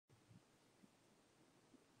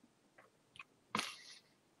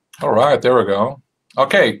All right, there we go.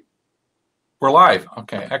 Okay, we're live.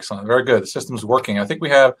 Okay, excellent. Very good. The system's working. I think we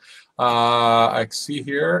have, I see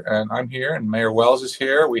here, and I'm here, and Mayor Wells is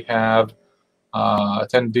here. We have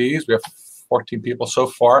attendees. We have 14 people so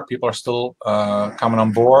far. People are still coming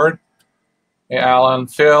on board. Hey, Alan,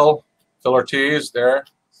 Phil Ortiz there.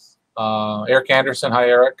 Eric Anderson. Hi,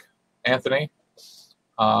 Eric. Anthony.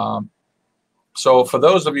 So for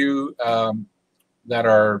those of you that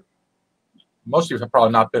are, most of you have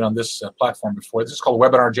probably not been on this platform before. This is called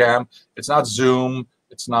Webinar Jam. It's not Zoom.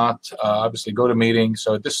 It's not obviously GoToMeeting.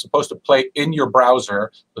 So this is supposed to play in your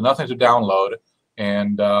browser, but nothing to download.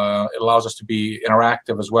 And it allows us to be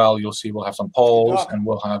interactive as well. You'll see we'll have some polls and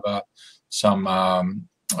we'll have some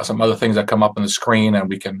other things that come up on the screen. And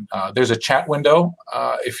we can, there's a chat window.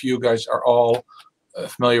 If you guys are all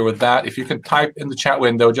familiar with that, if you can type in the chat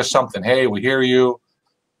window just something, hey, we hear you.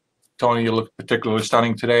 Tony, you look particularly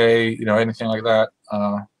stunning today. You know, anything like that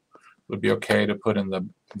would be okay to put in the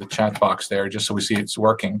chat box there, just so we see it's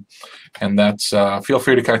working. And that's feel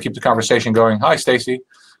free to kind of keep the conversation going. Hi, Stacy.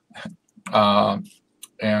 And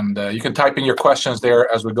you can type in your questions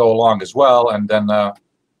there as we go along as well. And then I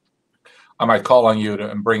might call on you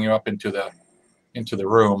and bring you up into the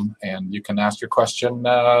room, and you can ask your question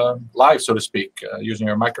live, so to speak, using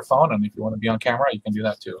your microphone. And if you want to be on camera, you can do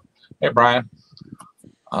that too. Hey, Brian.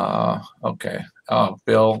 Okay.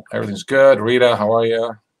 Bill, everything's good. Rita, how are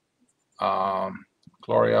you?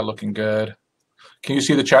 Gloria, looking good. Can you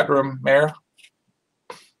see the chat room, Mayor?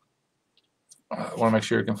 I want to make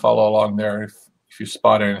sure you can follow along there if you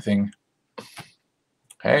spot anything.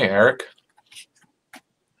 Hey, Eric.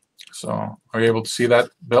 So, are you able to see that,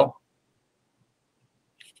 Bill?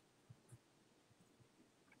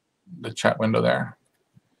 The chat window there.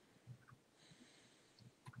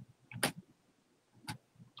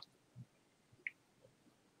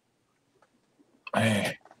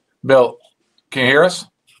 Hey, Bill, can you hear us?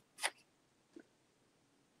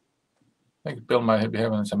 I think Bill might be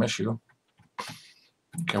having some issue.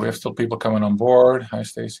 Okay, we have still people coming on board. Hi,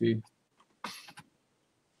 Stacy.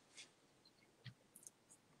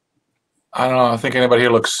 I don't know. I think anybody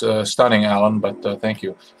here looks stunning, Alan, but thank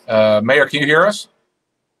you. Mayor, can you hear us?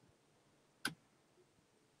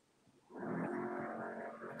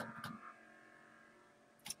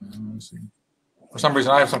 Let's see. For some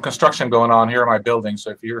reason, I have some construction going on here in my building, so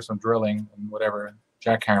if you hear some drilling and whatever,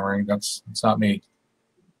 jackhammering, that's not me.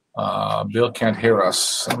 Bill can't hear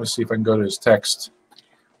us. Let me see if I can go to his text.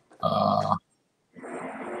 Let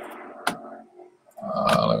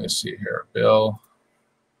me see here, Bill.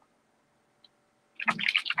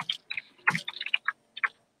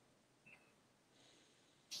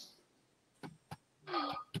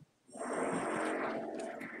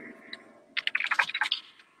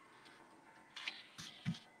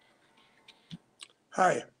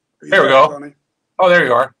 Hi. There we go. Tony? Oh, there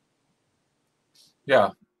you are.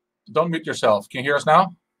 Yeah. Don't mute yourself. Can you hear us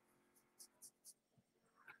now?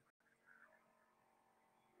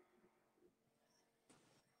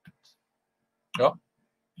 Oh,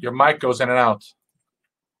 your mic goes in and out.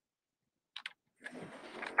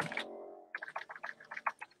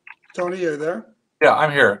 Tony, are you there? Yeah,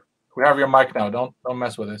 I'm here. We have your mic now. Don't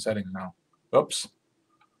mess with the settings now. Oops.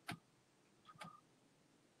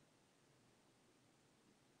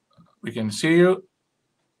 We can see you.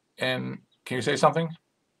 And can you say something?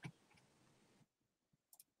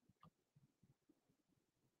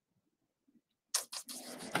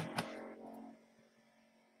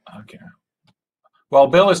 Okay. Well,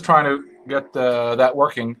 Bill is trying to get that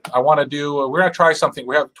working. I want to do, we're going to try something.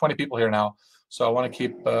 We have 20 people here now. So I want to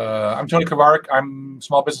keep, I'm Tony Krvaric. I'm a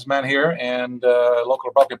small businessman here and local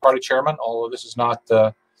Republican Party chairman, although this is not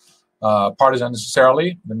partisan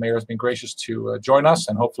necessarily. The mayor has been gracious to join us,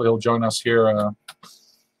 and hopefully he'll join us here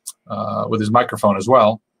with his microphone as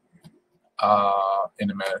well in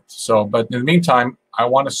a minute. So, but in the meantime, I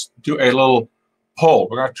want to do a little poll.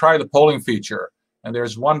 We're going to try the polling feature. And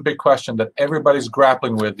there's one big question that everybody's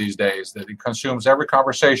grappling with these days, that it consumes every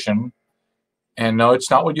conversation. And no,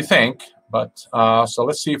 it's not what you think. But so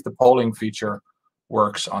let's see if the polling feature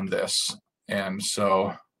works on this. And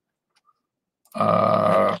so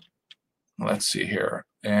let's see here.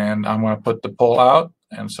 And I'm going to put the poll out.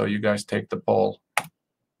 And so you guys take the poll.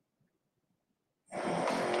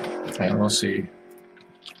 And we'll see.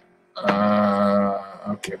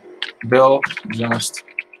 Okay. Bill, just.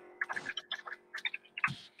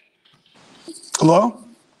 Hello?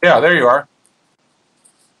 Yeah, there you are.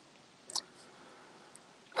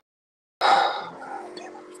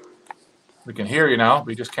 We can hear you now.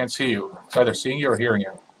 We just can't see you. It's either seeing you or hearing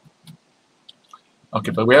you. Okay,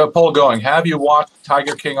 but we have a poll going. Have you watched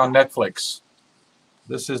Tiger King on Netflix?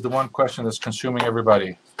 This is the one question that's consuming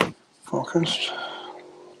everybody. Focused.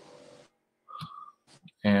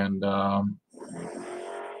 And so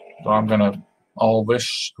I'm gonna all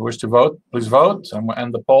wish to vote. Please vote. I'm gonna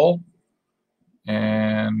end the poll.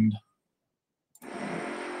 And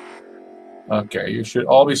okay, you should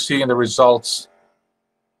all be seeing the results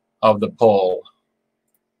of the poll.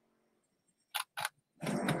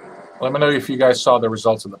 Let me know if you guys saw the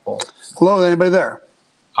results of the poll. Hello, anybody there?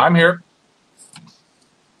 I'm here.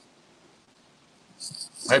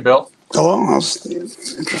 Hey, Bill. Hello, that's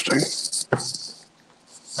interesting.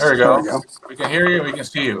 There you There go. we go. We can hear you. We can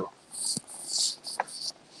see you.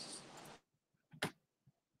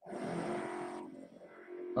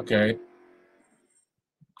 Okay.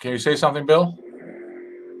 Can you say something, Bill?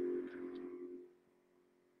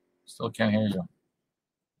 Still can't hear you.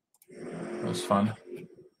 That was fun.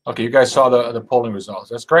 Okay, you guys saw the polling results.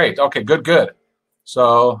 That's great. Okay, good.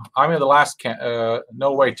 So I'm in the last camp.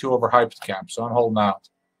 No way, too overhyped camp. So I'm holding out.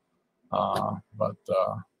 But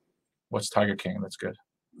what's Tiger King? That's good.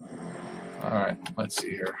 All right, let's see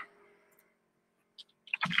here.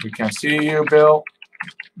 We can see you, Bill,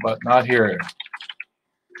 but not hear you.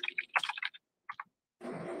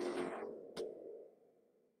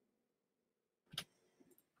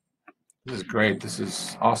 This is great. This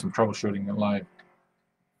is awesome troubleshooting in live.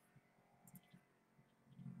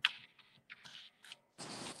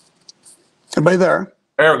 Anybody there?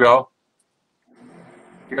 There we go.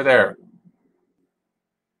 You're there.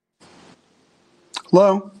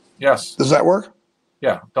 Hello? Yes. Does that work?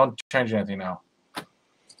 Yeah. Don't change anything now.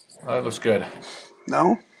 That looks good.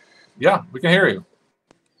 No? Yeah, we can hear you.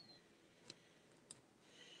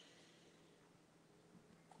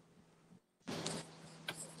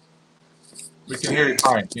 We can hear you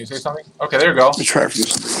fine. Can you say something? Okay, there you go. Let me try from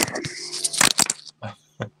this.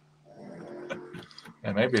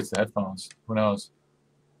 Yeah, maybe it's the headphones. Who knows?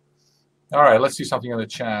 All right, let's see something in the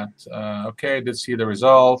chat. Okay, did see the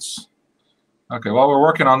results. Okay, while we're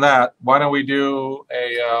working on that, why don't we do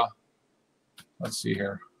a, let's see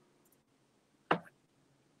here.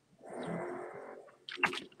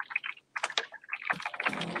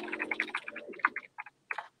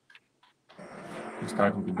 He's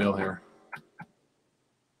talking to Bill here.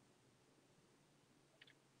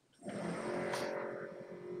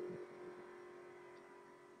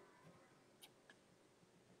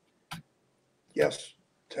 Yes.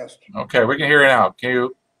 Test. Okay, we can hear you now. Can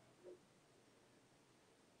you?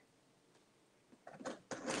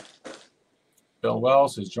 Bill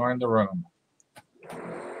Wells has joined the room.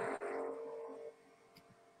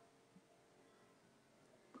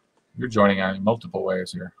 You're joining in multiple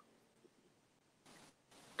ways here.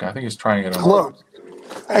 Okay, I think he's trying to get on. Hello.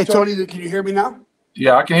 Hey, Tony, can you hear me now?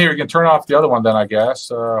 Yeah, I can hear you. You can turn off the other one then, I guess.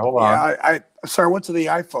 Hold on. Yeah, I sorry, I went to the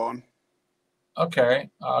iPhone. Okay.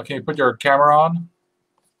 Can you put your camera on?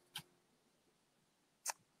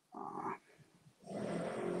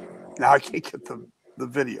 Now I can't get the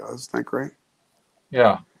video. Isn't that great?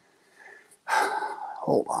 Yeah.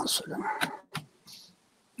 Hold on a second.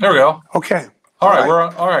 There we go. Okay. All right. We're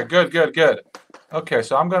on. All right. Good. Okay,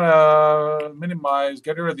 so I'm gonna minimize,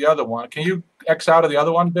 get rid of the other one. Can you X out of the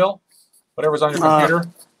other one, Bill? Whatever's on your computer.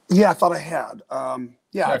 Yeah, I thought I had.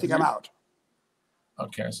 Yeah, I think I'm out.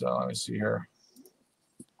 Okay, so let me see here.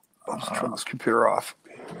 I'll just turn this computer off.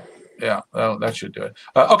 Yeah, well, that should do it.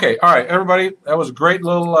 Okay, all right, everybody. That was a great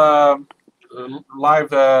little live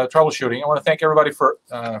troubleshooting. I want to thank everybody for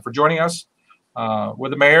joining us.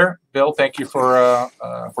 With the mayor, Bill, thank you for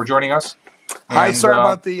joining us. Hi, sorry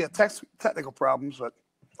about the technical problems, but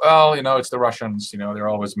well, you know, it's the Russians. You know, they're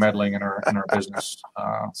always meddling in our business.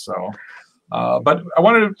 But I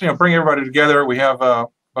wanted to bring everybody together. We have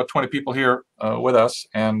about 20 people here with us,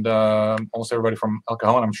 and almost everybody from El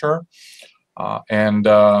Cajon, I'm sure.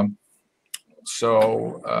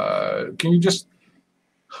 So can you just,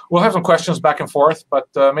 we'll have some questions back and forth, but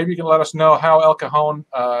maybe you can let us know how El Cajon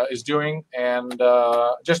is doing, and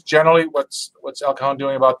just generally what's El Cajon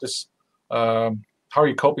doing about this. How are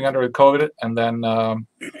you coping under COVID, and then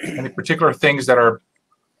any particular things that are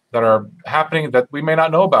happening that we may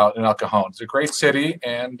not know about in El Cajon. It's a great city,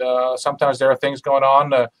 and sometimes there are things going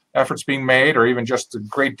on, efforts being made, or even just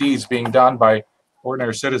great deeds being done by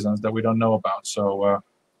ordinary citizens that we don't know about. So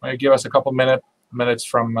maybe give us a couple minutes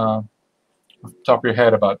from the top of your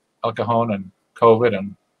head about El Cajon and COVID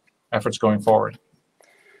and efforts going forward.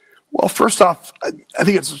 well, first off, I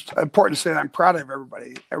think it's important to say that I'm proud of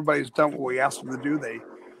everybody. Everybody's done what we asked them to do. They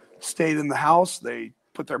stayed in the house. They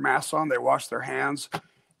put their masks on. They washed their hands.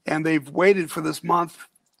 And they've waited for this month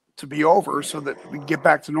to be over so that we can get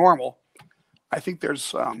back to normal. I think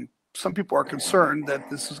there's some people are concerned that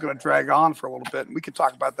this is going to drag on for a little bit, and we can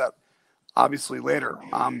talk about that obviously later.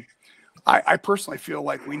 I personally feel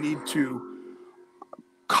like we need to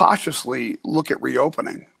cautiously look at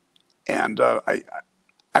reopening, and I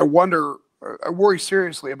wonder, I worry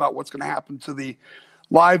seriously about what's going to happen to the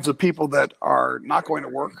lives of people that are not going to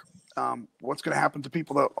work. What's going to happen to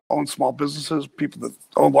people that own small businesses, people that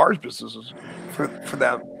own large businesses, for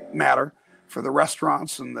that matter, for the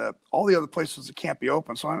restaurants and all the other places that can't be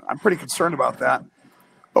open. So I'm pretty concerned about that.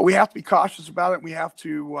 But we have to be cautious about it. We have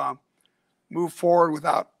to move forward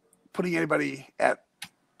without putting anybody at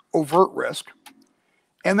overt risk.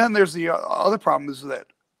 And then there's the other problem is that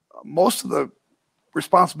most of the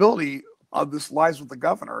responsibility of this lies with the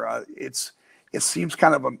governor. It seems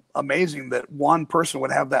kind of amazing that one person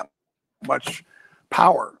would have that much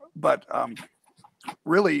power, but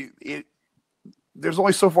really, there's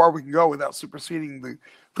only so far we can go without superseding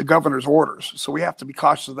the governor's orders. So we have to be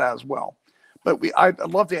cautious of that as well. But I'd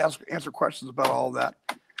love to answer questions about all of that.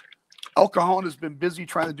 El Cajon has been busy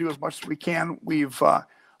trying to do as much as we can. We've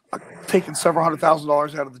taken several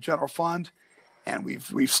 $100,000 out of the general fund, and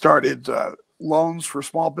we've started loans for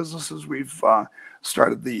small businesses. We've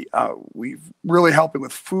started we've really helping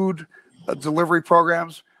with food delivery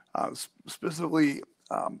programs, specifically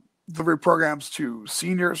delivery programs to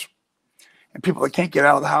seniors and people that can't get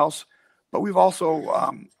out of the house. But we've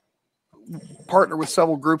also partnered with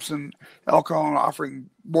several groups in El Cajon offering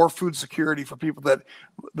more food security for people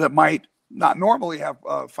that might not normally have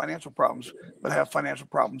financial problems, but have financial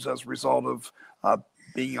problems as a result of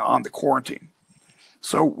being on the quarantine.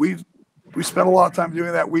 So we spent a lot of time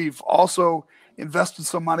doing that. We've also invested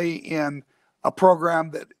some money in a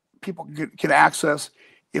program that people can access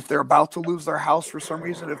if they're about to lose their house for some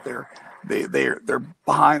reason, if they're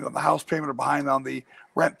behind on the house payment or behind on the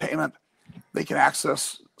rent payment. They can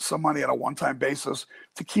access some money on a one-time basis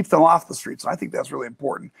to keep them off the streets. And I think that's really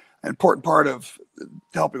important, an important part of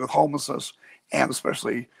helping with homelessness, and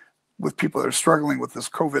especially with people that are struggling with this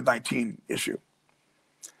COVID-19 issue.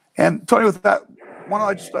 And Tony, with that, why don't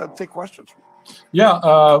I just take questions?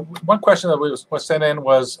 Yeah, one question that was sent in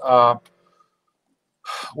was,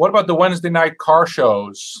 what about the Wednesday night car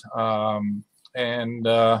shows? And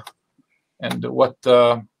what,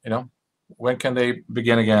 when can they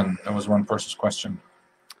begin again? That was one person's question.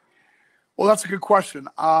 Well, that's a good question.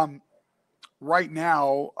 Right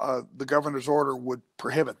now, the governor's order would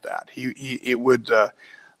prohibit that. It would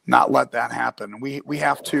not let that happen. We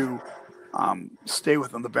have to stay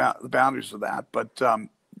within the boundaries of that, but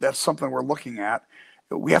that's something we're looking at.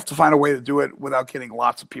 We have to find a way to do it without getting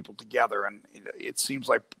lots of people together, and it seems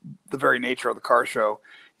like the very nature of the car show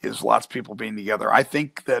is lots of people being together. I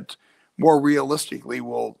think that more realistically,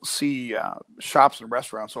 we'll see shops and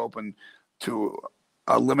restaurants open to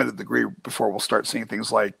a limited degree before we'll start seeing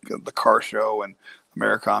things like the car show and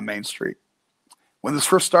America on Main Street. When this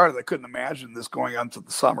first started, I couldn't imagine this going on to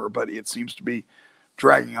the summer, but it seems to be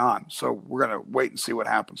dragging on. So we're going to wait and see what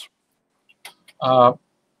happens.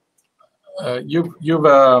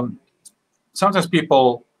 Sometimes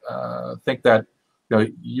people think that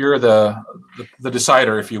you're the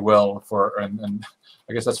decider, if you will, and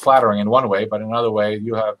I guess that's flattering in one way, but in another way,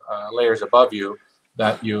 you have layers above you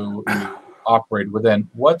that you operate within.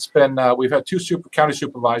 What's been we've had two county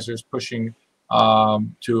supervisors pushing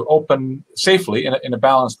to open safely in a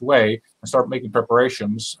balanced way and start making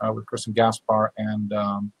preparations with Kristen Gaspar and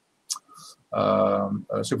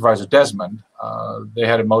Supervisor Desmond. They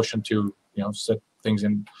had a motion to set things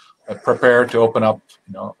in, prepare to open up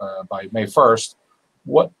by May 1st.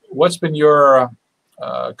 What's been your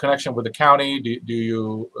connection with the county? Do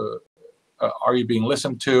you are you being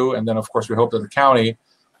listened to? And then of course we hope that the county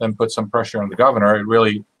then put some pressure on the governor. It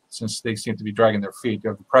really, since they seem to be dragging their feet, you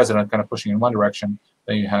have the president kind of pushing in one direction,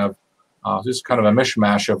 then you have this kind of a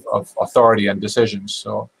mishmash of authority and decisions.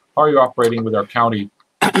 So how are you operating with our county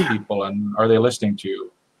people, and are they listening to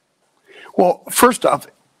you? Well, first off,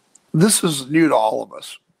 this is new to all of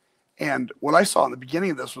us. And what I saw in the beginning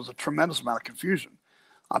of this was a tremendous amount of confusion.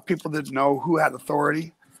 People didn't know who had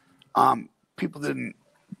authority. People didn't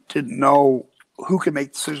know who could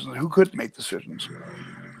make decisions and who couldn't make decisions.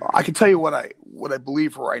 I can tell you what I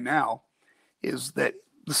believe right now is that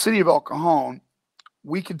the city of El Cajon,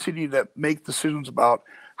 we continue to make decisions about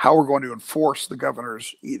how we're going to enforce the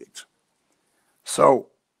governor's edict. So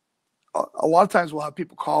a lot of times we'll have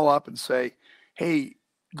people call up and say, hey,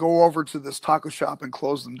 go over to this taco shop and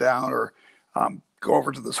close them down, or go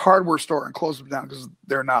over to this hardware store and close them down because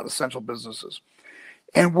they're not essential businesses.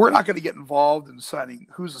 And we're not going to get involved in deciding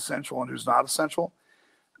who's essential and who's not essential,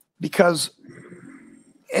 because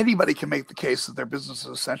anybody can make the case that their business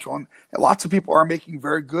is essential, and lots of people are making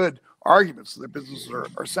very good arguments that their businesses are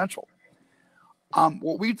essential.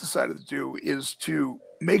 What we've decided to do is to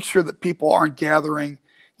make sure that people aren't gathering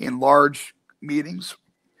in large meetings.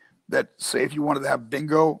 That, say, if you wanted to have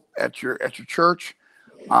bingo at your church,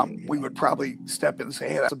 we would probably step in and say,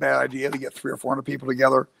 hey, that's a bad idea to get 300 or 400 people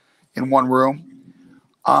together in one room.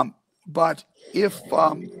 But if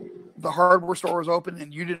the hardware store was open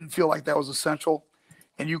and you didn't feel like that was essential,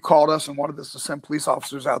 and you called us and wanted us to send police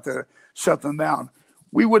officers out there to shut them down,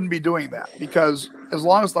 we wouldn't be doing that, because as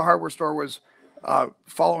long as the hardware store was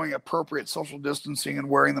following appropriate social distancing and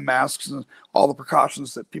wearing the masks and all the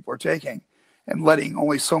precautions that people are taking, and letting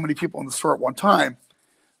only so many people in the store at one time,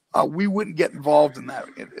 we wouldn't get involved in that,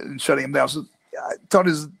 in shutting them down. So,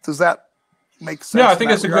 Tony, does that make sense? Yeah, I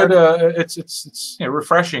think it's regard? A good. It's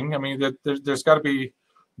refreshing. I mean, there's got to be,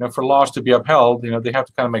 for laws to be upheld, they have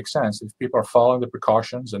to kind of make sense. If people are following the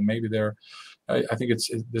precautions, and maybe I think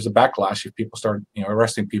there's a backlash if people start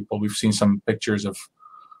arresting people. We've seen some pictures of,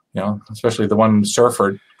 especially the one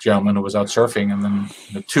surfer gentleman who was out surfing, and then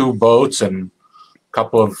the 2 boats and a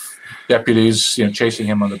couple of deputies, chasing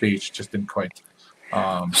him on the beach. Just didn't quite.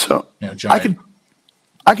 Jive.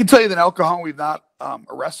 I can tell you that in El Cajon, we've not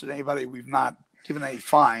arrested anybody. We've not given any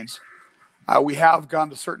fines. We have gone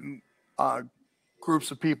to certain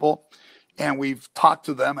groups of people, and we've talked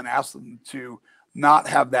to them and asked them to not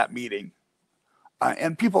have that meeting.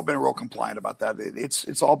 And people have been real compliant about that.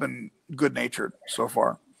 It's all been good natured so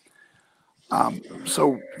far.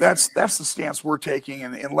 So that's the stance we're taking,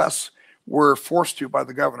 and unless we're forced to by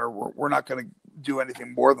the governor, we're not going to do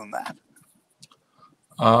anything more than that.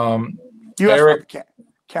 You Eric, the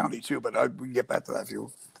county too, but we can get back to that if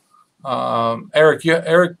you.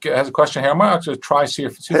 Eric has a question here. I'm gonna actually try see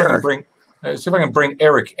if I can bring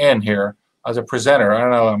Eric in here as a presenter. I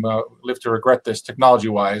don't know. I'm gonna live to regret this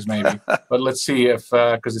technology-wise, maybe. But let's see if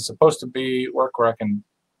because it's supposed to be work where I can.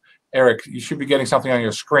 Eric, you should be getting something on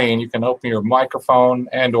your screen. You can open your microphone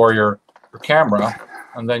and/or your camera,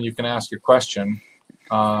 and then you can ask your question.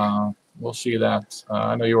 We'll see that.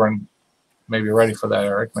 I know you weren't maybe ready for that,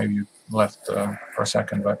 Eric. Maybe you left for a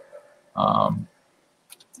second, but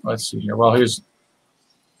let's see here. Well,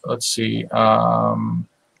 let's see.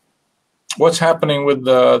 What's happening with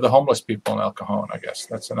the homeless people in El Cajon? I guess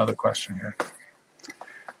that's another question here.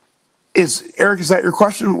 Eric, is that your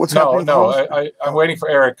question? What's happening? No, I'm waiting for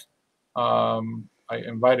Eric. I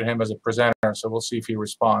invited him as a presenter, so we'll see if he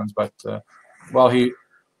responds. But while he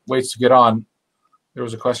waits to get on, there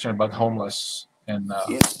was a question about homeless and.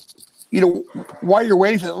 While you're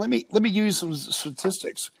waiting for that, let me give you some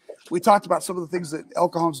statistics. We talked about some of the things that El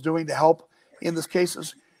Cajon's doing to help in these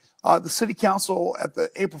cases. The city council at the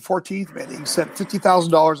April 14th meeting set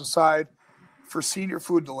 $50,000 aside for senior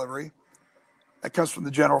food delivery. That comes from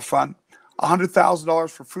the general fund. $100,000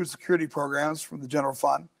 for food security programs from the general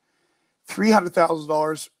fund.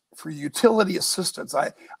 $300,000 for utility assistance.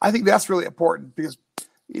 I think that's really important because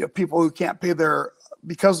people who can't pay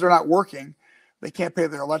because they're not working. They can't pay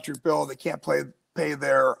their electric bill. They can't pay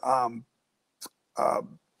their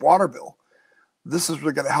water bill. This is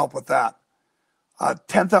really going to help with that.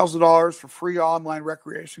 $10,000 for free online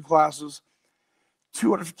recreation classes.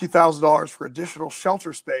 $250,000 for additional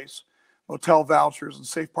shelter space, motel vouchers, and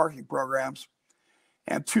safe parking programs.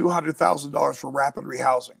 And $200,000 for rapid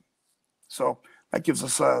rehousing. So that gives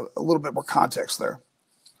us a little bit more context there.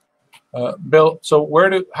 Bill, so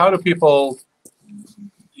how do people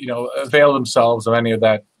avail themselves of any of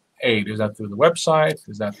that aid? Is that through the website?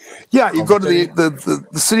 Yeah, you go to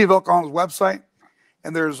the City of El Cajon's website,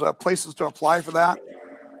 and there's places to apply for that.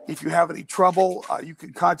 If you have any trouble, you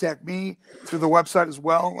can contact me through the website as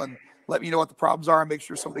well, and let me know what the problems are, and make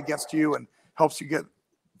sure somebody gets to you and helps you get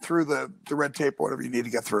through the red tape or whatever you need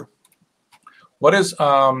to get through. What is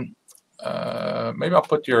maybe I'll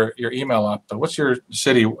put your email up. What's your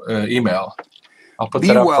city email? I'll put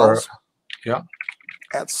that up for. Yeah.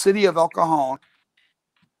 At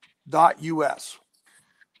cityofelcajon.us.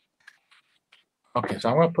 Okay, so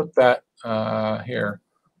I'm going to put that here.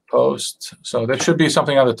 Post. So there should be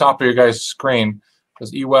something on the top of your guys' screen.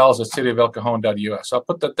 Because ewells at cityofelcajon.us. So I'll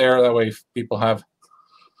put that there. That way, if people have,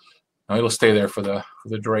 it'll stay there for the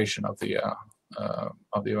duration of the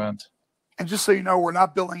event. And just so you know, we're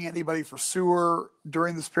not billing anybody for sewer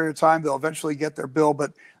during this period of time. They'll eventually get their bill,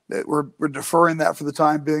 but we're deferring that for the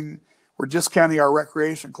time being. We're discounting our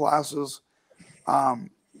recreation classes.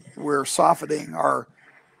 We're softening our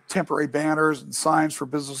temporary banners and signs for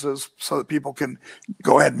businesses so that people can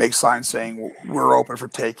go ahead and make signs saying we're open for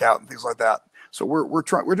takeout and things like that. So we're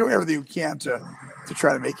doing everything we can to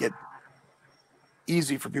try to make it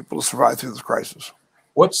easy for people to survive through this crisis.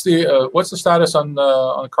 What's the status on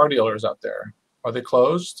the car dealers out there? Are they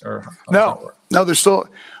closed, or how does that work? No, they're still.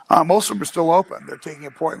 Most of them are still open. They're taking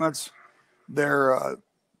appointments. They're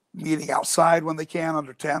meeting outside when they can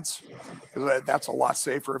under tents, because that's a lot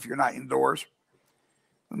safer if you're not indoors.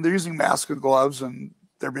 And they're using masks and gloves, and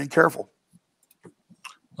they're being careful.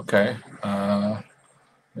 Okay.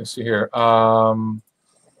 Let's see here.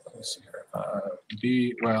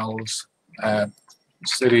 B. Wells at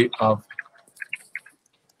City of.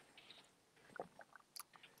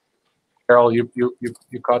 Carol, you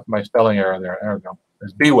caught my spelling error there. There we go.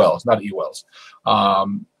 It's B. Wells, not E. Wells.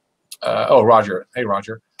 Oh, Roger. Hey,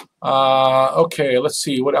 Roger. Okay, let's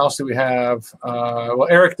see. What else do we have? Well,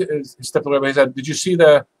 Eric stepped away, but he said, "Did you see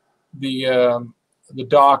the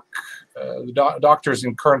doctors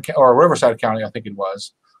in Kern or Riverside County? I think it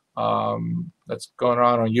was. That's going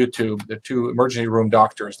on YouTube. The two emergency room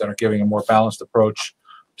doctors that are giving a more balanced approach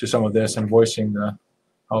to some of this and voicing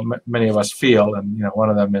how many of us feel. And one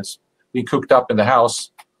of them is being cooped up in the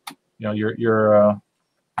house. That's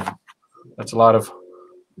a lot of.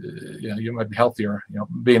 You might be healthier,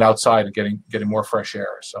 being outside and getting more fresh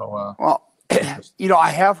air. So, well, I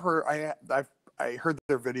have heard, I heard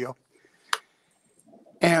their video,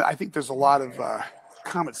 and I think there's a lot of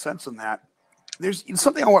common sense in that. There's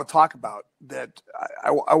something I want to talk about that I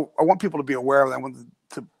want people to be aware of. I want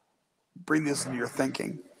to bring this into your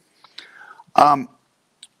thinking. The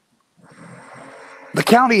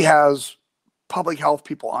county has public health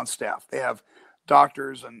people on staff. They have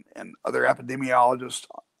doctors and other epidemiologists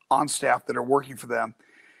on staff that are working for them.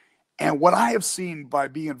 And what I have seen by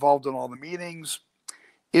being involved in all the meetings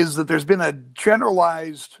is that there's been a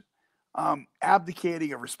generalized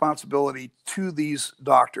abdicating of responsibility to these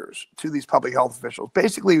doctors, to these public health officials.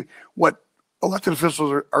 Basically, what elected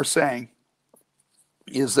officials are saying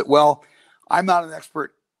is that, well, I'm not an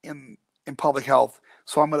expert in public health,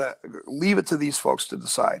 so I'm going to leave it to these folks to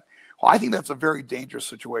decide. Well, I think that's a very dangerous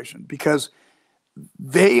situation, because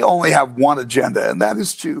they only have one agenda, and that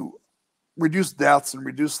is to reduce deaths and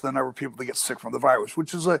reduce the number of people that get sick from the virus,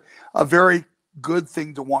 which is a very good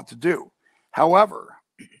thing to want to do. However,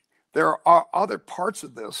 there are other parts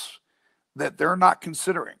of this that they're not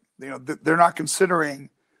considering. They're not considering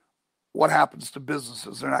what happens to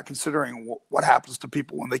businesses. They're not considering what happens to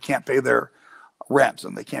people when they can't pay their rent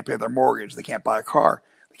and they can't pay their mortgage. They can't buy a car.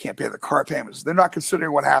 They can't pay their car payments. They're not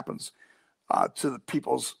considering what happens to the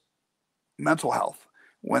people's mental health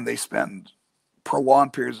when they spend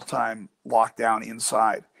prolonged periods of time locked down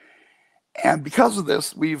inside. And because of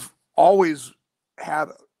this, we've always had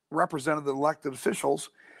representative elected officials,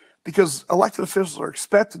 because elected officials are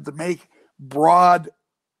expected to make broad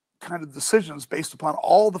kind of decisions based upon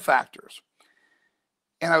all the factors.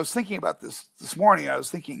 And I was thinking about this morning. I was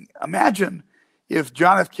thinking, imagine if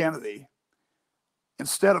John F. Kennedy,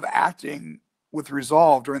 instead of acting with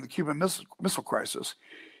resolve during the Cuban Missile Crisis,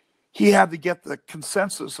 he had to get the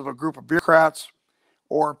consensus of a group of bureaucrats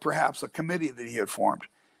or perhaps a committee that he had formed.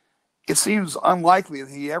 It seems unlikely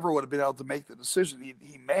that he ever would have been able to make the decision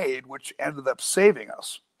he made, which ended up saving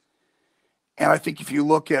us. And I think if you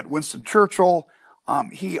look at Winston Churchill,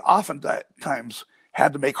 he oftentimes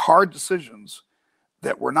had to make hard decisions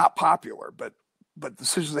that were not popular, but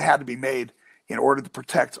decisions that had to be made in order to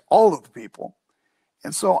protect all of the people.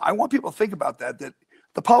 And so I want people to think about that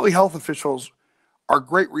the public health officials are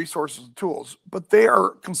great resources and tools, but they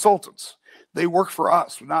are consultants. They work for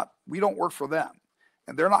us. We don't work for them.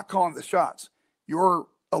 And they're not calling the shots. Your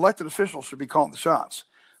elected officials should be calling the shots,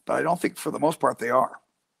 but I don't think for the most part they are.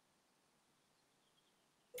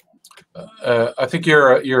 I think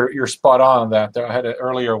you're spot on that. I had an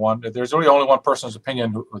earlier one. There's really only one person's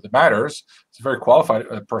opinion that matters. It's a very qualified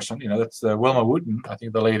person. That's Wilma Wooten, I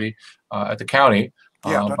think, the lady at the county.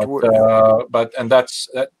 Yeah,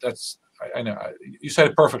 that's I know you said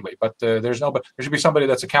it perfectly. But there should be somebody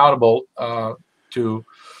that's accountable to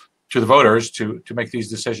the voters to make these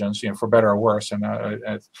decisions, for better or worse. And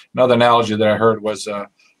another analogy that I heard was,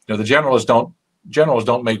 the generals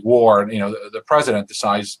don't make war. And, the president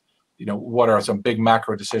decides, what are some big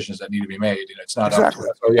macro decisions that need to be made. It's not exactly.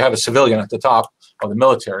 up to, so you have a civilian at the top of the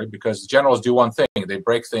military, because the generals do one thing: they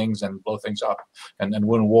break things and blow things up, and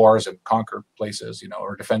win wars and conquer places,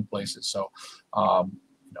 or defend places. So,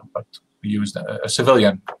 but we use a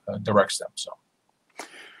civilian directs them. So.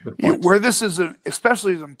 Where this is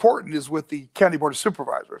especially as important is with the county board of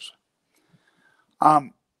supervisors,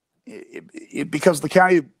 because the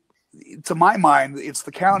county, to my mind, it's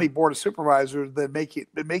the county board of supervisors that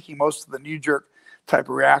making most of the knee-jerk type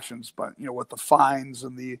of reactions. But with the fines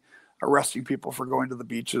and the arresting people for going to the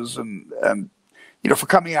beaches and for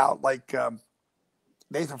coming out, like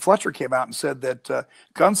Nathan Fletcher came out and said that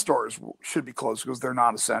gun stores should be closed because they're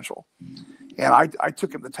non-essential. And I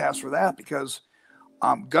took him to task for that because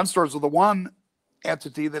gun stores are the one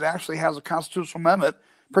entity that actually has a constitutional amendment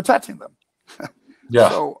protecting them. Yeah.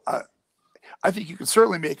 So I think you can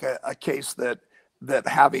certainly make a case that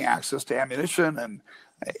having access to ammunition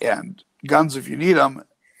and guns if you need them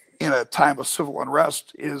in a time of civil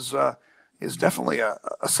unrest is definitely a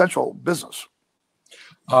essential business.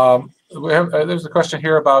 There's a question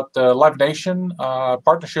here about Live Nation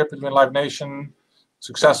partnership between Live Nation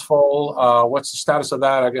successful. What's the status of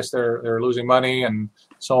that? I guess they're losing money and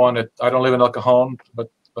so on. I don't live in El Cajon,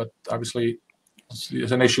 but obviously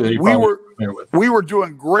it's an issue that you're familiar with. We were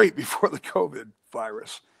doing great before the COVID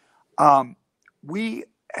virus. We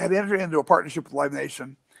had entered into a partnership with Live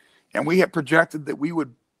Nation, and we had projected that we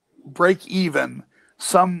would break even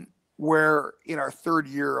somewhere in our third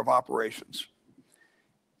year of operations.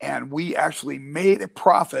 And we actually made a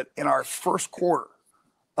profit in our first quarter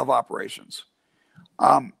of operations.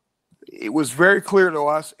 It was very clear to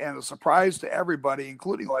us and a surprise to everybody,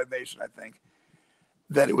 including Live Nation, I think,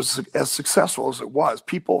 that it was as successful as it was.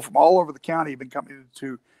 People from all over the county have been coming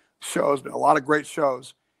to shows, been a lot of great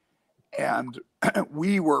shows. And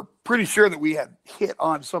we were pretty sure that we had hit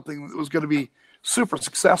on something that was going to be super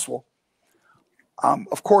successful.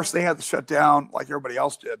 Of course, they had to shut down like everybody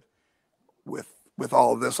else did with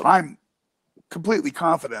all of this. And I'm completely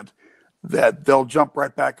confident that they'll jump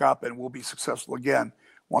right back up and we'll be successful again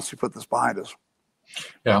once we put this behind us.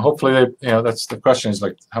 Yeah, hopefully that's the question is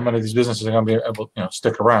like how many of these businesses are going to be able to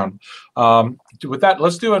stick around. With that,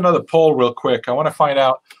 let's do another poll real quick. I want to find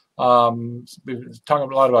out, we've been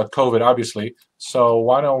talking a lot about COVID, obviously. So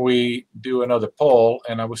why don't we do another poll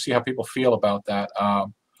and I will see how people feel about that.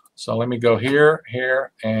 So let me go here,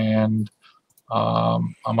 and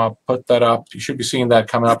I'm going to put that up. You should be seeing that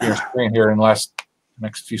coming up on your screen here in the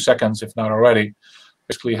next few seconds, if not already.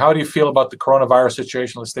 Basically, how do you feel about the coronavirus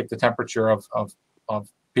situation? Let's take the temperature of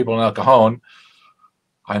people in El Cajon.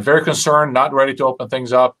 I'm very concerned, not ready to open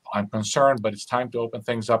things up. I'm concerned, but it's time to open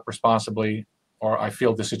things up responsibly. Or I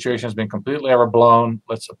feel the situation has been completely overblown.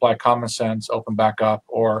 Let's apply common sense, open back up,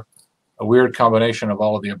 or a weird combination of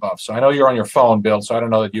all of the above. So I know you're on your phone, Bill, so I don't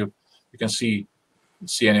know that you can see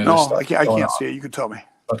any of this stuff. No, I can't see it. You can tell me.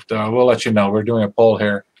 But we'll let you know. We're doing a poll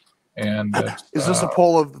here. And is this a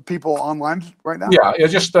poll of the people online right now? Yeah,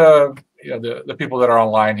 it's just the people that are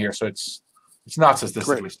online here. So it's not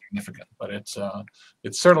statistically significant, but it's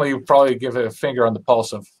certainly probably give a finger on the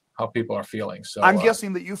pulse of how people are feeling. So I'm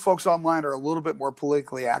guessing that you folks online are a little bit more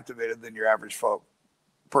politically activated than your average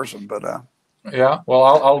person. But yeah, well,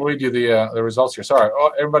 I'll read you the results here. Sorry,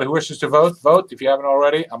 everybody who wishes to vote. If you haven't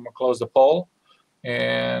already, I'm gonna close the poll,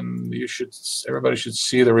 and everybody should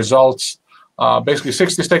see the results. Basically,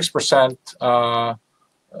 66%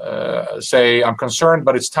 say I'm concerned,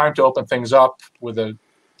 but it's time to open things up. With the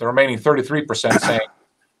remaining 33% saying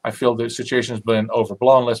I feel the situation has been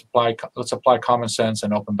overblown. Let's apply common sense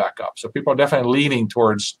and open back up. So people are definitely leaning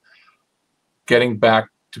towards getting back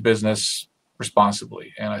to business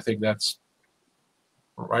responsibly, and I think that's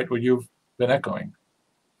right what you've been echoing.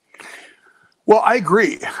 Well, I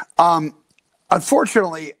agree.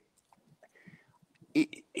 Unfortunately,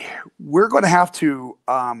 we're going to have to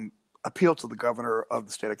appeal to the governor of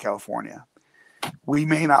the state of California. We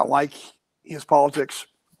may not like his politics,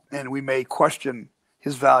 and we may question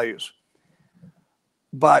his values,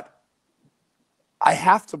 but I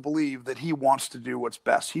have to believe that he wants to do what's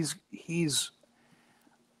best. He's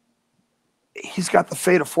got the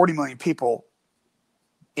fate of 40 million people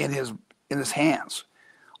in his hands.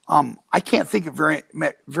 I can't think of very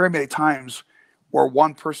many times where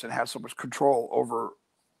one person has so much control over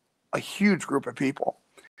a huge group of people.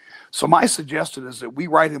 So my suggestion is that we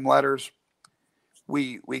write him letters.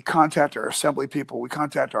 We contact our assembly people. We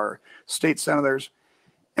contact our state senators,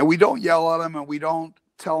 and we don't yell at them and we don't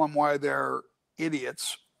tell them why they're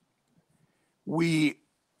idiots. We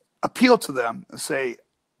appeal to them and say,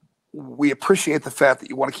 we appreciate the fact that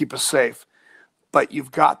you want to keep us safe, but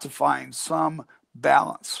you've got to find some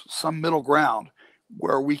balance, some middle ground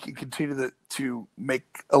where we can continue to make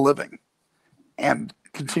a living and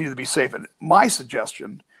continue to be safe. And my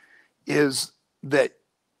suggestion is that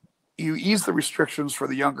you ease the restrictions for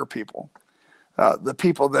the younger people, the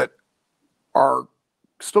people that are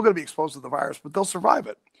still going to be exposed to the virus, but they'll survive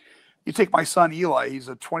it. You take my son, Eli, he's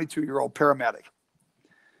a 22-year-old paramedic.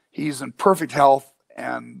 He's in perfect health,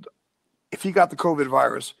 and if he got the COVID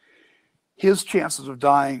virus, his chances of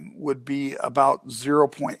dying would be about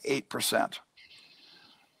 0.8%,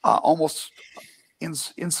 almost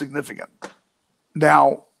insignificant.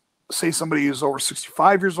 Now, say somebody who's over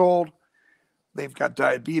 65 years old, they've got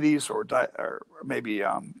diabetes or maybe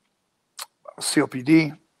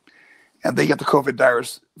COPD, and they get the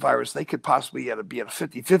COVID virus, they could possibly be at a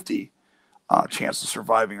 50-50 chance of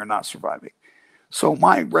surviving or not surviving. So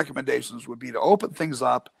my recommendations would be to open things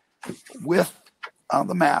up with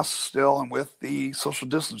the masks still and with the social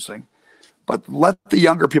distancing, but let the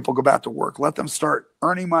younger people go back to work. Let them start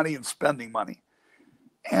earning money and spending money,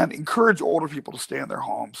 and encourage older people to stay in their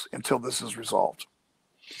homes until this is resolved.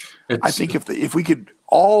 I think if we could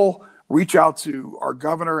all reach out to our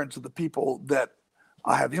governor and to the people that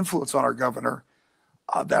have influence on our governor,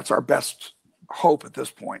 that's our best hope at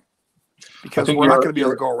this point, because we're not going to be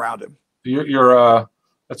able to go around him.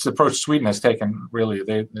 That's the approach Sweden has taken. Really,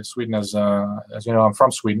 Sweden has, as you know, I'm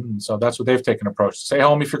from Sweden, so that's what they've taken approach. Stay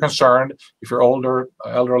home if you're concerned. If you're older,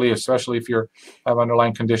 elderly, especially if you have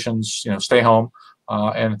underlying conditions, stay home.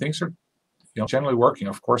 And things are, generally working.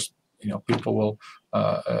 Of course, people will,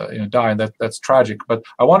 die, and that's tragic. But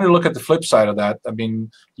I wanted to look at the flip side of that. I mean,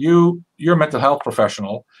 you're a mental health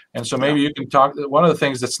professional, and so maybe you can talk. One of the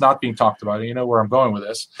things that's not being talked about, and you know where I'm going with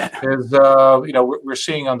this, is we're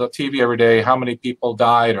seeing on the TV every day how many people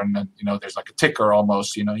died, and there's like a ticker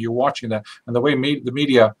almost. You're watching that, and the way the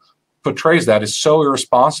media portrays that is so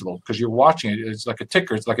irresponsible, because you're watching it. It's like a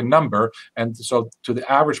ticker. It's like a number. And so to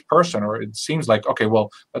the average person, or it seems like, okay, well,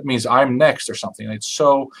 that means I'm next or something. And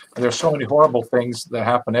there's so many horrible things that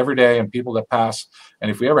happen every day and people that pass. And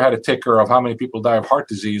if we ever had a ticker of how many people die of heart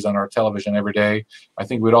disease on our television every day, I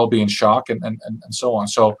think we'd all be in shock and so on.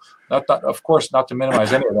 So of course, not to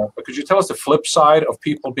minimize any of that, but could you tell us the flip side of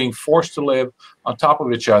people being forced to live on top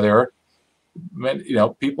of each other?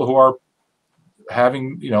 People who are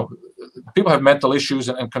having, people have mental issues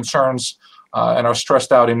and concerns and are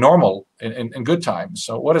stressed out in good times.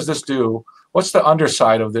 So what does this do? What's the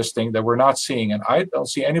underside of this thing that we're not seeing? And I don't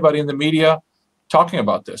see anybody in the media talking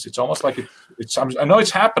about this. It's almost like I know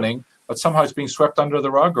it's happening, but somehow it's being swept under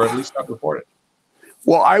the rug, or at least not reported.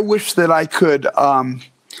 Well, I wish that I could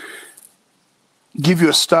give you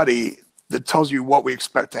a study that tells you what we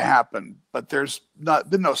expect to happen, but there's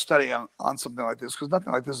been no study on something like this, because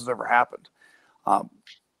nothing like this has ever happened.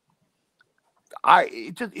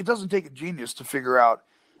 It doesn't take a genius to figure out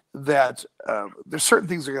that there's certain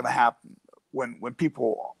things that are going to happen when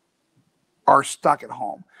people are stuck at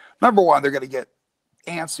home. Number one, they're going to get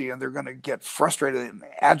antsy, and they're going to get frustrated and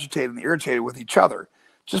agitated and irritated with each other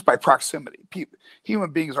just by proximity.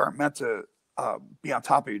 Human beings aren't meant to be on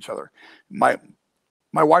top of each other. My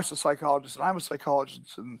wife's a psychologist and I'm a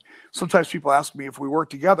psychologist, and sometimes people ask me if we work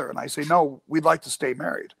together, and I say, no, we'd like to stay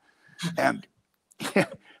married. And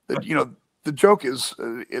the joke is,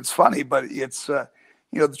 it's funny, but it's,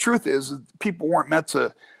 the truth is people weren't meant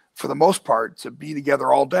to, for the most part, to be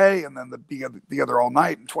together all day and then to be together all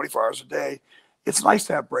night and 24 hours a day. It's nice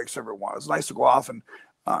to have breaks every once. It's nice to go off and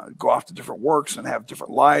go off to different works and have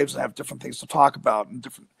different lives and have different things to talk about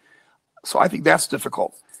So I think that's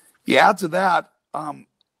difficult. You add to that,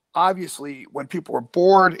 obviously, when people are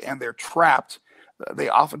bored and they're trapped, they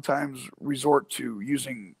oftentimes resort to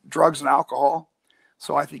using drugs and alcohol.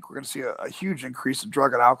 So I think we're going to see a huge increase in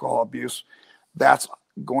drug and alcohol abuse. That's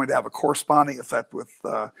going to have a corresponding effect with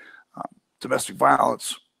domestic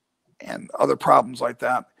violence and other problems like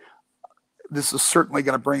that. This is certainly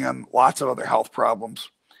going to bring in lots of other health problems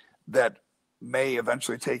that may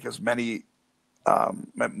eventually take as much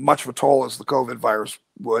of a toll as the COVID virus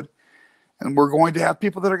would. And we're going to have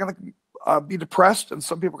people that are going to be depressed, and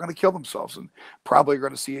some people are going to kill themselves, and probably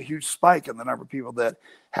going to see a huge spike in the number of people that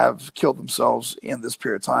have killed themselves in this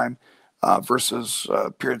period of time versus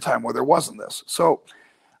a period of time where there wasn't this. So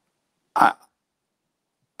I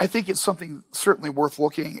think it's something certainly worth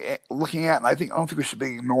looking at, and I don't think we should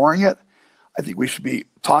be ignoring it. I think we should be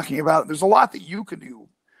talking about it. There's a lot that you can do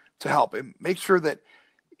to help, and make sure that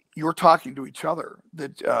you're talking to each other,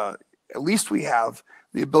 that at least we have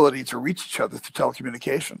the ability to reach each other through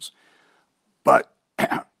telecommunications. But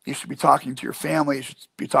you should be talking to your family. You should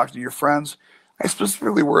be talking to your friends. I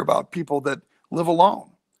specifically worry about people that live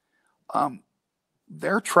alone.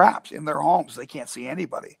 They're trapped in their homes. They can't see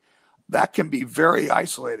anybody. That can be very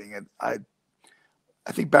isolating. And I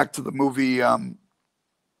think back to the movie,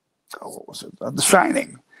 what was it? The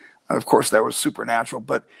Shining. Of course, that was supernatural.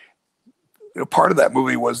 But part of that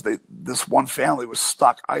movie was that this one family was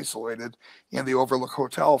stuck, isolated in the Overlook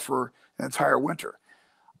Hotel for an entire winter.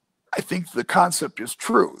 I think the concept is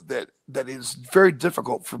true, that it is very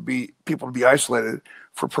difficult for people to be isolated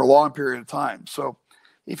for a prolonged period of time. So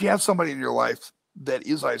if you have somebody in your life that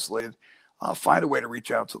is isolated, find a way to reach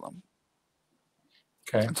out to them.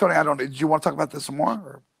 Okay. And Tony, I don't know, did you want to talk about this some more?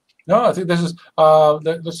 Or? No, I think this is.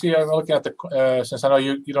 Let's see. I'm looking at the since I know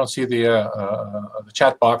you don't see the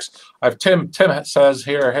chat box. I have Tim. Tim says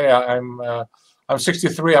here, "Hey, I'm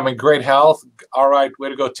 63. I'm in great health. All right, way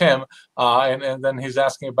to go, Tim." And then he's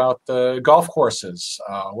asking about the golf courses.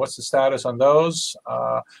 What's the status on those?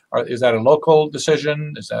 Is that a local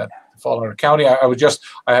decision? Is that fall under county? I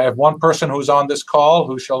have one person who's on this call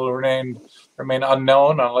who shall remain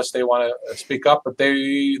unknown unless they want to speak up. But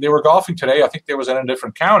they were golfing today. I think they was in a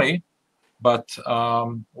different county. But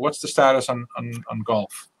what's the status on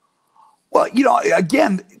golf? Well,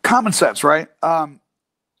 again, common sense, right?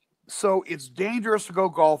 So it's dangerous to go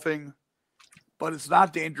golfing, but it's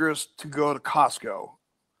not dangerous to go to Costco.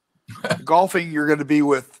 Golfing, you're going to be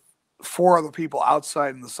with 4 other people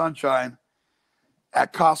outside in the sunshine.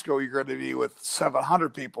 At Costco, you're going to be with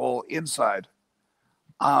 700 people inside.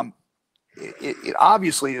 It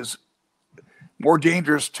obviously is more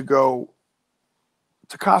dangerous to go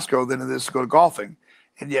to Costco than it is to go to golfing.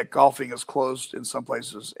 And yet golfing is closed in some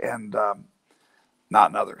places and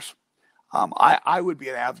not in others. I would be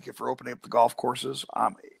an advocate for opening up the golf courses.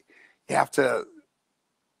 You have to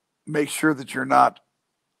make sure that you're not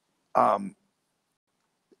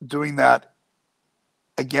doing that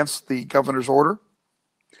against the governor's order,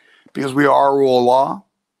 because we are a rule of law.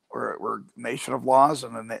 We're a nation of laws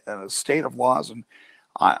and a state of laws, and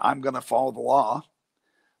I'm going to follow the law.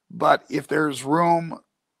 But if there's room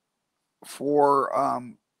for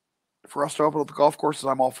us to open up the golf courses,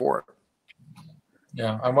 I'm all for it.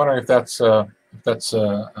 Yeah, I'm wondering if that's up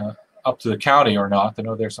to the county or not. I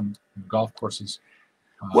know there's some golf courses.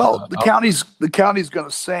 Well, the county's going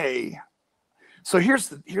to say. So here's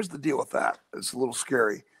the deal with that. It's a little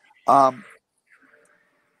scary. The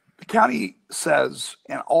county says,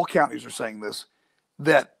 and all counties are saying this,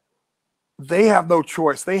 that they have no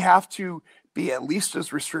choice. They have to be at least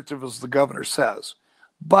as restrictive as the governor says,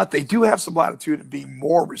 but they do have some latitude in being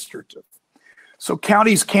more restrictive. So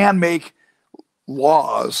counties can make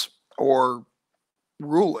laws or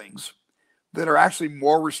rulings that are actually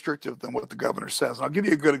more restrictive than what the governor says. And I'll give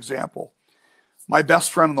you a good example. My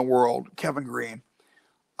best friend in the world, Kevin Green,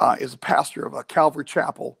 is a pastor of a Calvary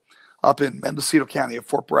Chapel up in Mendocino County of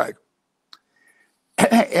Fort Bragg.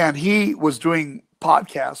 And he was doing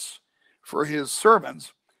podcasts for his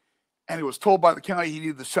sermons, and he was told by the county he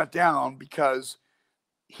needed to shut down because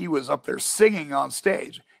he was up there singing on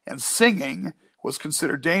stage. And singing was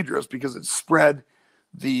considered dangerous because it spread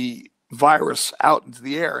the virus out into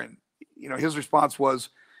the air. And his response was,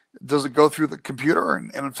 does it go through the computer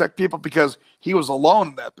and infect people? Because he was alone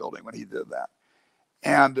in that building when he did that.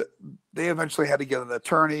 And they eventually had to get an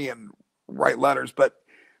attorney and write letters. But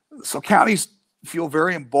so counties feel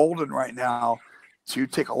very emboldened right now to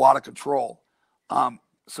take a lot of control.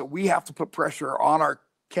 So we have to put pressure on our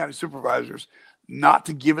county supervisors not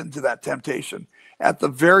to give in to that temptation. At the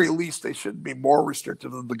very least, they should be more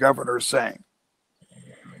restrictive than the governor is saying.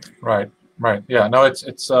 Right. Yeah. No, it's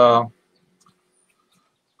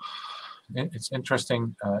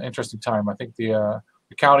interesting. Interesting time. I think the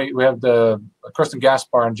county. We have the Kristen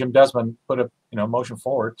Gaspar and Jim Desmond put a motion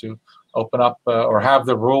forward to open up or have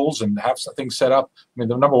the rules and have things set up. I mean,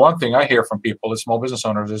 the number one thing I hear from people, as small business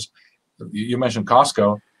owners, is you mentioned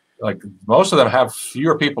Costco. Like most of them have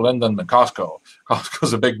fewer people in than the Costco.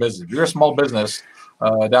 Costco's a big business. If you're a small business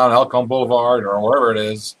down El Cajon Boulevard or wherever it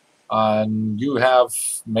is, and you have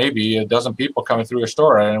maybe a dozen people coming through your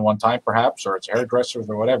store at any one time, perhaps, or it's hairdressers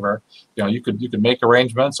or whatever, you could make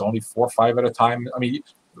arrangements, only 4 or 5 at a time. I mean,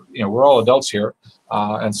 we're all adults here,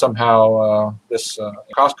 and somehow this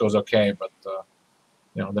Costco is okay, but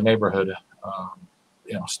the neighborhood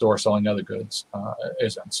store selling other goods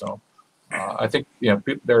isn't. So I think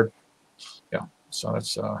so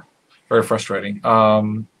it's very frustrating.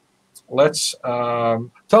 Let's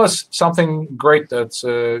tell us something great that's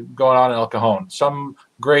going on in El Cajon. Some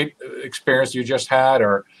great experience you just had,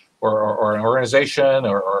 or an organization,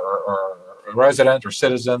 or a resident or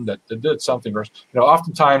citizen that did something. Or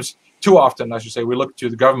oftentimes, too often, I should say, we look to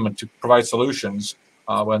the government to provide solutions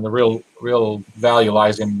when the real value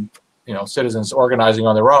lies in citizens organizing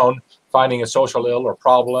on their own, finding a social ill or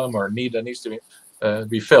problem or need that needs to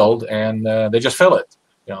be filled, and they just fill it.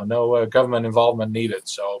 No government involvement needed.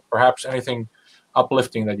 So perhaps anything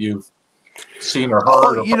uplifting that you've seen or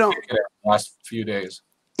heard in the last few days.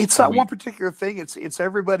 It's not one particular thing. It's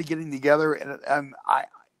everybody getting together, and I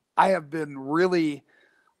have been really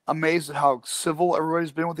amazed at how civil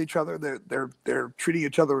everybody's been with each other. They're treating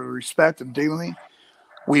each other with respect and dignity.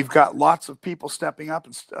 We've got lots of people stepping up,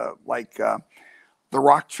 and like the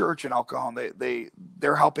Rock Church in El Cajon.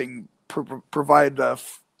 They're helping provide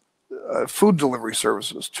food delivery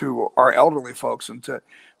services to our elderly folks and to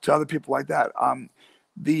other people like that.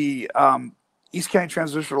 The East County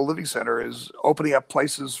Transitional Living Center is opening up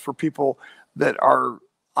places for people that are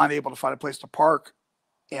unable to find a place to park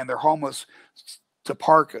and they're homeless to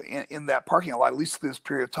park in that parking lot, at least for this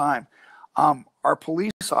period of time. Our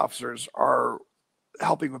police officers are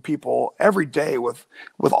helping with people every day with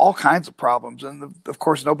all kinds of problems. And of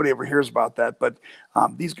course, nobody ever hears about that, but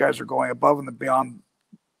these guys are going above and beyond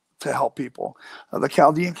to help people. The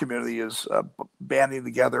Chaldean community is banding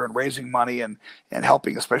together and raising money and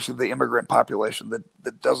helping, especially the immigrant population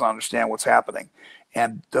that doesn't understand what's happening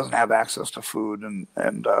and doesn't have access to food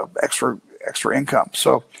and extra income.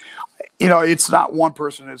 So, it's not one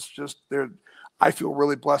person. It's just there. I feel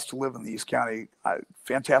really blessed to live in the East County.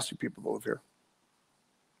 Fantastic people that live here.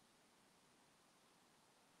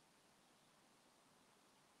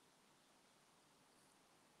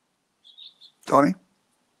 Tony?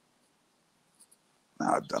 No,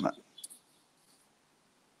 I've done it.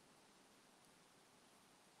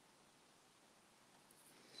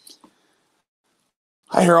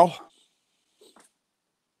 Hi, Harold.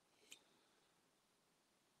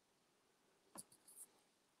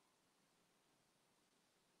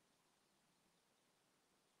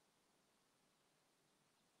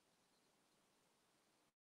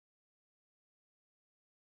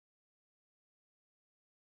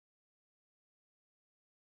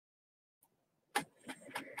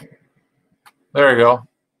 There you go.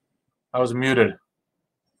 I was muted.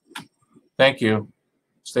 Thank you,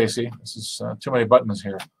 Stacy. This is too many buttons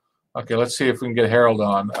here. Okay, let's see if we can get Harold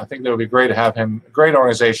on. I think that would be great to have him. Great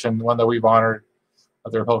organization, one that we've honored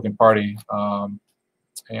at the Republican Party.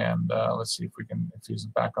 Let's see if he's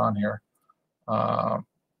back on here. Where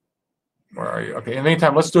are you? Okay, in the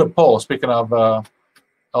meantime, let's do a poll. Speaking of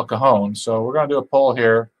El Cajon, so we're going to do a poll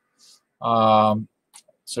here. So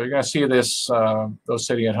you're going to see this, those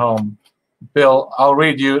sitting at home. Bill, I'll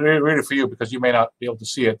read it for you because you may not be able to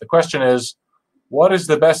see it. The question is, what is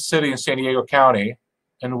the best city in San Diego County,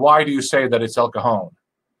 and why do you say that it's El Cajon?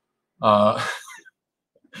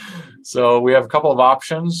 So we have a couple of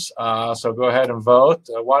options. So go ahead and vote.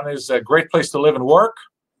 One is a great place to live and work.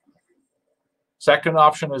 Second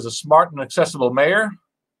option is a smart and accessible mayor.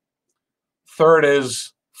 Third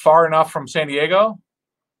is far enough from San Diego.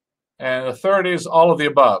 And the third is all of the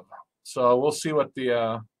above. So we'll see what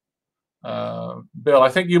the Bill, I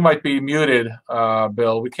think you might be muted,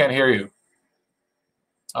 Bill. We can't hear you.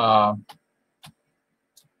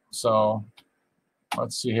 So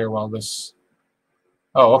let's see here while this.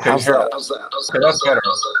 Oh, okay. How's Harold. that? Okay, that's better.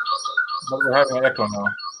 But we're having an echo now.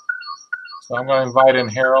 So I'm going to invite in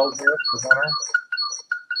Harold here, presenter.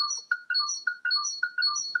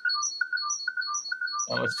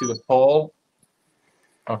 And let's see the poll.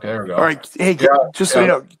 Okay, there we go. All right. Hey, so you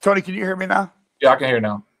know, Tony, can you hear me now? Yeah, I can hear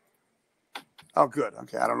now. Oh, good.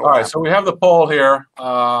 Okay, I don't know. All right, so we have the poll here.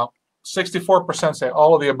 64% say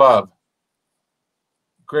all of the above.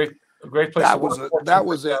 Great place. That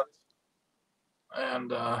was it.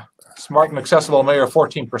 And smart and accessible mayor,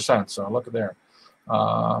 14%. So look at there.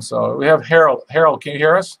 So we have Harold. Harold, can you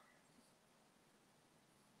hear us?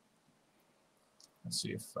 Let's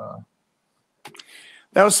see if.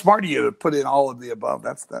 That was smart of you to put in all of the above.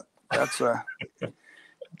 That's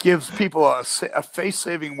gives people a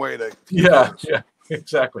face-saving way to. Yeah,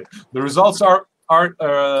 exactly. The results aren't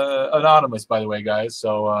anonymous, by the way, guys.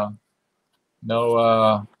 So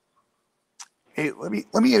no. Hey, let me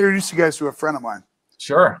introduce you guys to a friend of mine.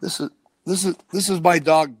 Sure. This is my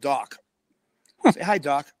dog Doc. Say hi,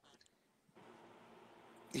 Doc.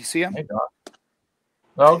 You see him? Hey, Doc.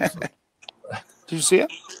 No. Did you see him?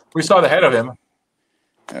 We saw the head of him.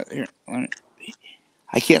 Here,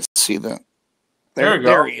 I can't see the. There you go.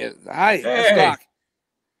 There he is. Hi, hey. That's Doc.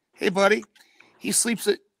 Hey, buddy. He sleeps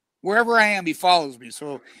wherever I am. He follows me.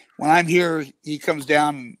 So when I'm here, he comes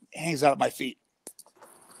down and hangs out at my feet.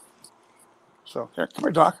 So here, come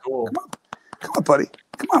here, Doc. Cool. Come on, buddy.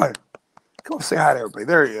 Come on, say hi to everybody.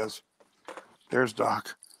 There he is. There's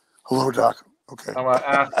Doc. Hello, Doc. Okay. I'm going to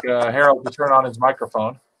ask Harold to turn on his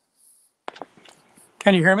microphone.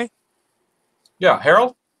 Can you hear me? Yeah,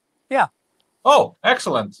 Harold? Yeah. Oh,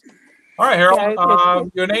 excellent. All right, Harold. Yeah,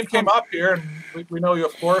 your name came up here, and we know you,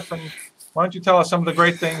 of course. And why don't you tell us some of the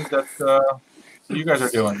great things that you guys are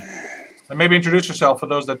doing? And maybe introduce yourself for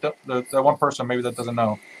those that one person maybe that doesn't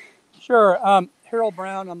know. Sure. Harold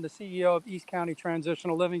Brown. I'm the CEO of East County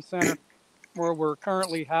Transitional Living Center, where we're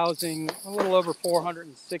currently housing a little over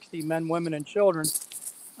 460 men, women, and children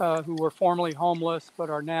who were formerly homeless but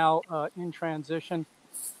are now in transition,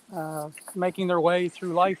 making their way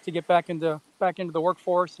through life to get back into the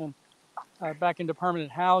workforce and back into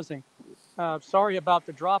permanent housing. Sorry about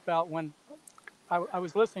the dropout. When I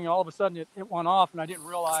was listening, all of a sudden it went off, and I didn't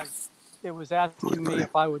realize it was asking me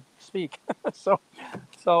if I would speak. so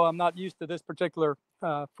I'm not used to this particular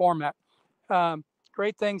format.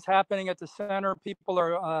 Great things happening at the center. People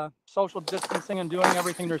are social distancing and doing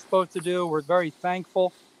everything they're supposed to do. We're very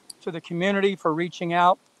thankful to the community for reaching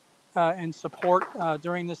out and support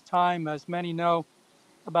during this time. As many know,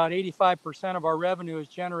 about 85% of our revenue is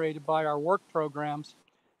generated by our work programs.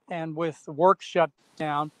 And with the work shut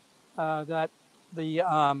down, that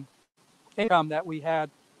the income that we had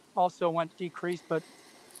also went decreased. But,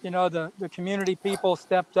 the community people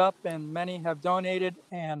stepped up, and many have donated,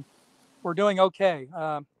 and we're doing okay.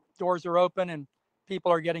 Doors are open and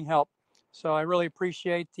people are getting help. So I really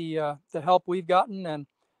appreciate the help we've gotten, and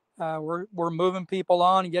we're moving people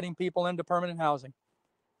on and getting people into permanent housing.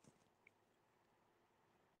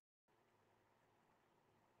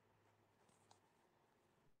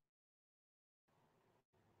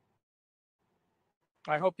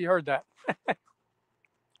 I hope you heard that.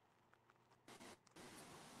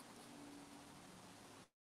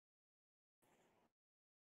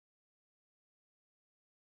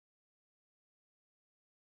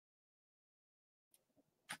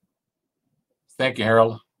 Thank you,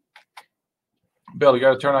 Harold. Bill, you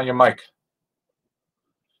got to turn on your mic.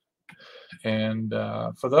 And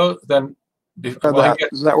for those, then Is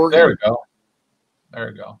that working? There we go. There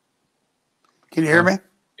we go. Can you hear me?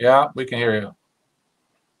 Yeah, we can hear you.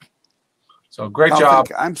 So great job.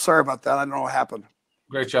 I'm sorry about that. I don't know what happened.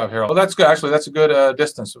 Great job, Harold. Well, that's good. Actually, that's a good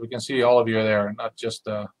distance. We can see all of you there, not just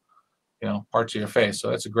parts of your face. So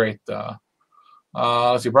that's a great.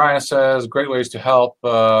 Let's see. Brian says great ways to help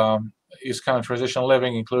East County Transitional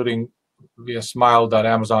Living, including via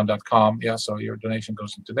smile.amazon.com. Yeah, so your donation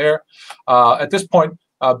goes into there. At this point,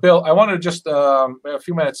 Bill, I want to just we have a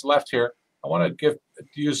few minutes left here. I want to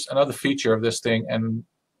use another feature of this thing, and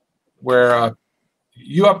where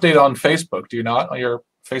you update on Facebook, do you not, on your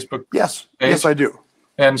Facebook Yes, page? Yes, I do.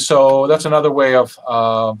 And so that's another way of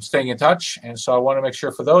staying in touch. And so I want to make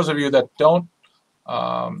sure for those of you that don't,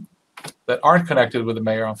 that aren't connected with the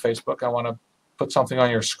mayor on Facebook, I want to put something on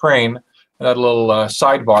your screen, that little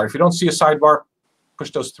sidebar. If you don't see a sidebar,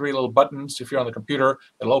 push those three little buttons. If you're on the computer,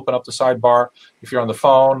 it'll open up the sidebar. If you're on the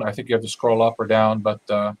phone, I think you have to scroll up or down, but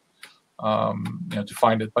to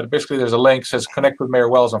find it. But basically, there's a link that says Connect with Mayor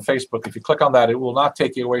Wells on Facebook. If you click on that, it will not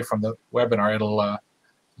take you away from the webinar. It'll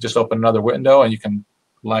just open another window, and you can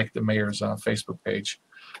like the mayor's Facebook page.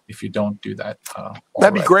 If you don't do that,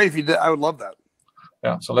 that'd be great if you did. I would love that.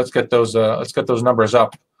 Yeah. So let's get those numbers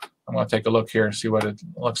up. I'm going to take a look here and see what it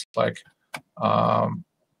looks like.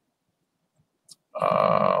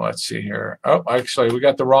 Let's see here. Oh, actually, we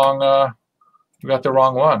got the wrong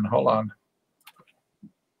one. Hold on.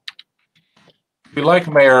 We like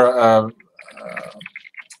Mayor.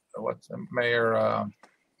 What's the Mayor?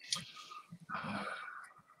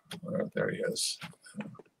 There he is.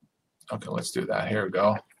 Okay, let's do that. Here we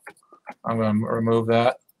go. I'm going to remove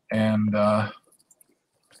that, and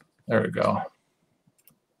there we go.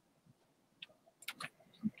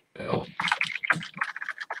 Bill.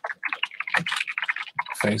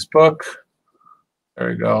 Facebook. There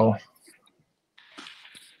we go.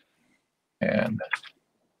 And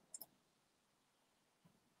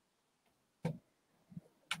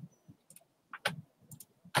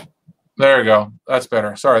there we go. That's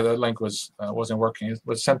better. Sorry, that link wasn't working. It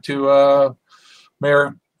was sent to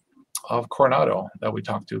Mayor of Coronado that we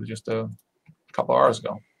talked to just a couple hours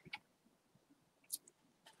ago.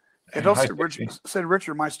 It also said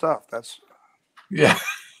Richard, my stuff. That's yeah.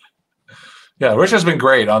 Yeah, Richard's been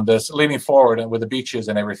great on this, leaning forward and with the beaches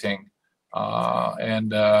and everything.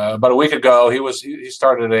 And about a week ago, he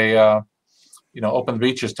started a open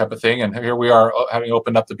beaches type of thing, and here we are having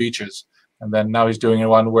opened up the beaches. And then now he's doing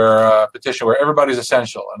one where petition where everybody's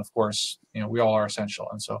essential, and of course, we all are essential.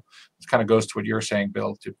 And so it kind of goes to what you're saying,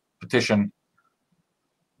 Bill, to petition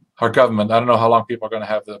our government. I don't know how long people are going to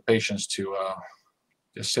have the patience to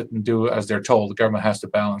just sit and do as they're told. The government has to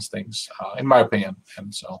balance things, in my opinion,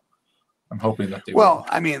 and so. I'm hoping that they will. Well,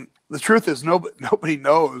 I mean, the truth is nobody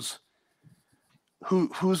knows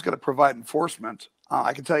who's going to provide enforcement.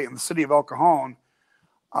 I can tell you in the city of El Cajon,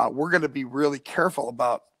 we're going to be really careful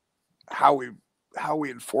about how we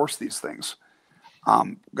enforce these things.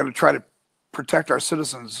 We're going to try to protect our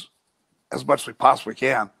citizens as much as we possibly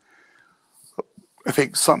can. I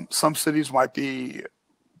think some cities might be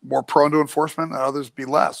more prone to enforcement and others be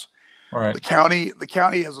less. Right. The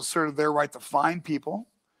county has asserted their right to fine people.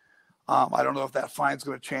 I don't know if that fine is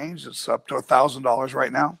going to change. It's up to $1,000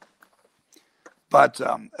 right now. But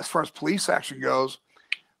as far as police action goes,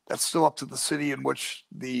 that's still up to the city in which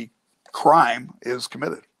the crime is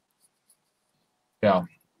committed. Yeah,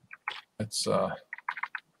 it's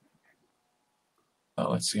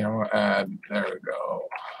let's see, I'm gonna add, there we go.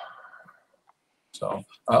 So,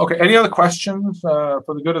 okay, any other questions for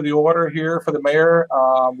the good of the order here for the mayor?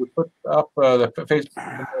 We put up the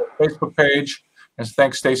Facebook page, and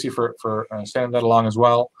thanks Stacy for sending that along as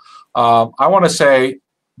well. I want to say,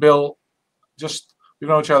 Bill, just, we've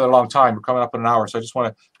known each other a long time. We're coming up in an hour, so I just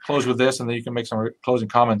want to close with this, and then you can make some closing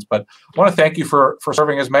comments. But I want to thank you for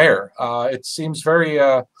serving as mayor. It seems very,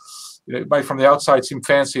 it might from the outside seem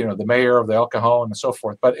fancy, you know, the mayor of the El Cajon and so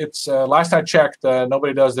forth. But it's last I checked,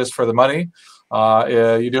 nobody does this for the money.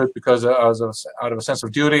 You do it because out of a sense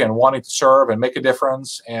of duty and wanting to serve and make a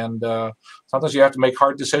difference. And sometimes you have to make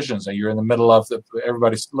hard decisions, and you're in the middle of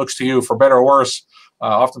everybody looks to you for better or worse.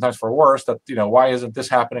 Oftentimes for worse, that, you know, why isn't this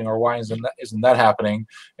happening, or why isn't that happening?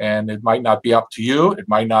 And it might not be up to you. It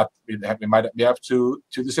might not be. It might be up to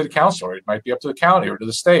the city council, or it might be up to the county, or to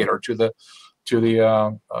the state, or to the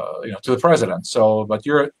president. So, but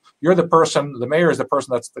you're the person. The mayor is the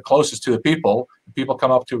person that's the closest to the people. People come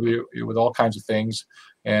up to you with all kinds of things,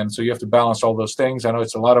 and so you have to balance all those things. I know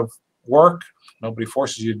it's a lot of work. Nobody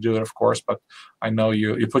forces you to do it, of course, but I know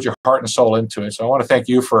you put your heart and soul into it. So I want to thank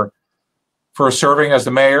you for serving as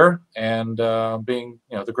the mayor and being,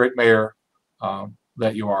 you know, the great mayor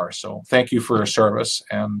that you are. So thank you for your service,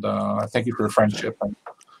 and thank you for your friendship. And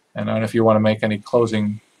I don't know if you want to make any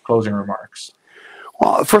closing remarks.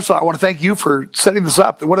 Well, first of all, I want to thank you for setting this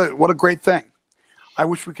up. What a great thing. I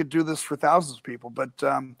wish we could do this for thousands of people, but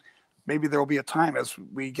maybe there will be a time as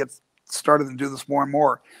we get started and do this more and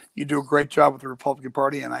more. You do a great job with the Republican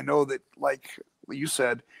Party, and I know that, like you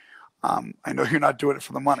said, I know you're not doing it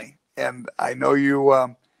for the money, and I know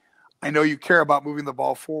you care about moving the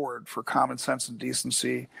ball forward for common sense and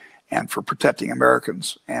decency, and for protecting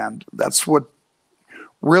Americans. And that's what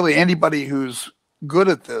really anybody who's good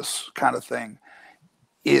at this kind of thing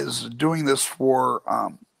is doing this for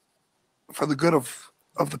the good of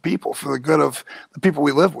the people, for the good of the people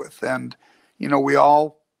we live with. And, you know, we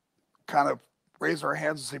all kind of raise our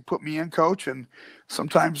hands and say, put me in, coach. And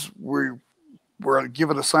sometimes we're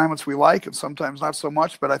given assignments we like, and sometimes not so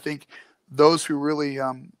much. But I think those who really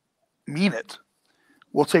mean it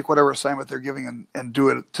will take whatever assignment they're giving and do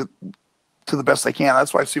it to the best they can.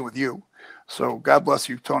 That's what I've seen with you. So God bless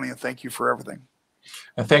you, Tony, and thank you for everything.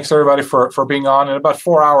 And thanks everybody for being on. In about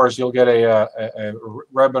 4 hours, you'll get a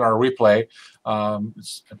webinar replay.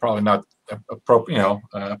 It's probably not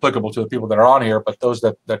applicable to the people that are on here, but those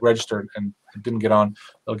that registered and didn't get on,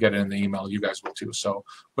 they'll get it in the email. You guys will too. So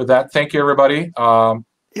with that, thank you everybody. Yeah,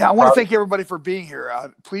 I want to thank everybody for being here.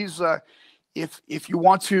 Please, if you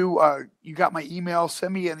want to, you got my email.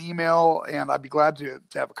 Send me an email, and I'd be glad to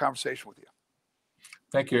have a conversation with you.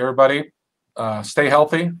 Thank you everybody. Stay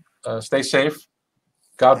healthy. Stay safe.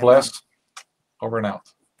 God bless. Over and out.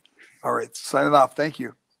 All right. Signing off. Thank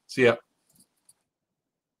you. See ya.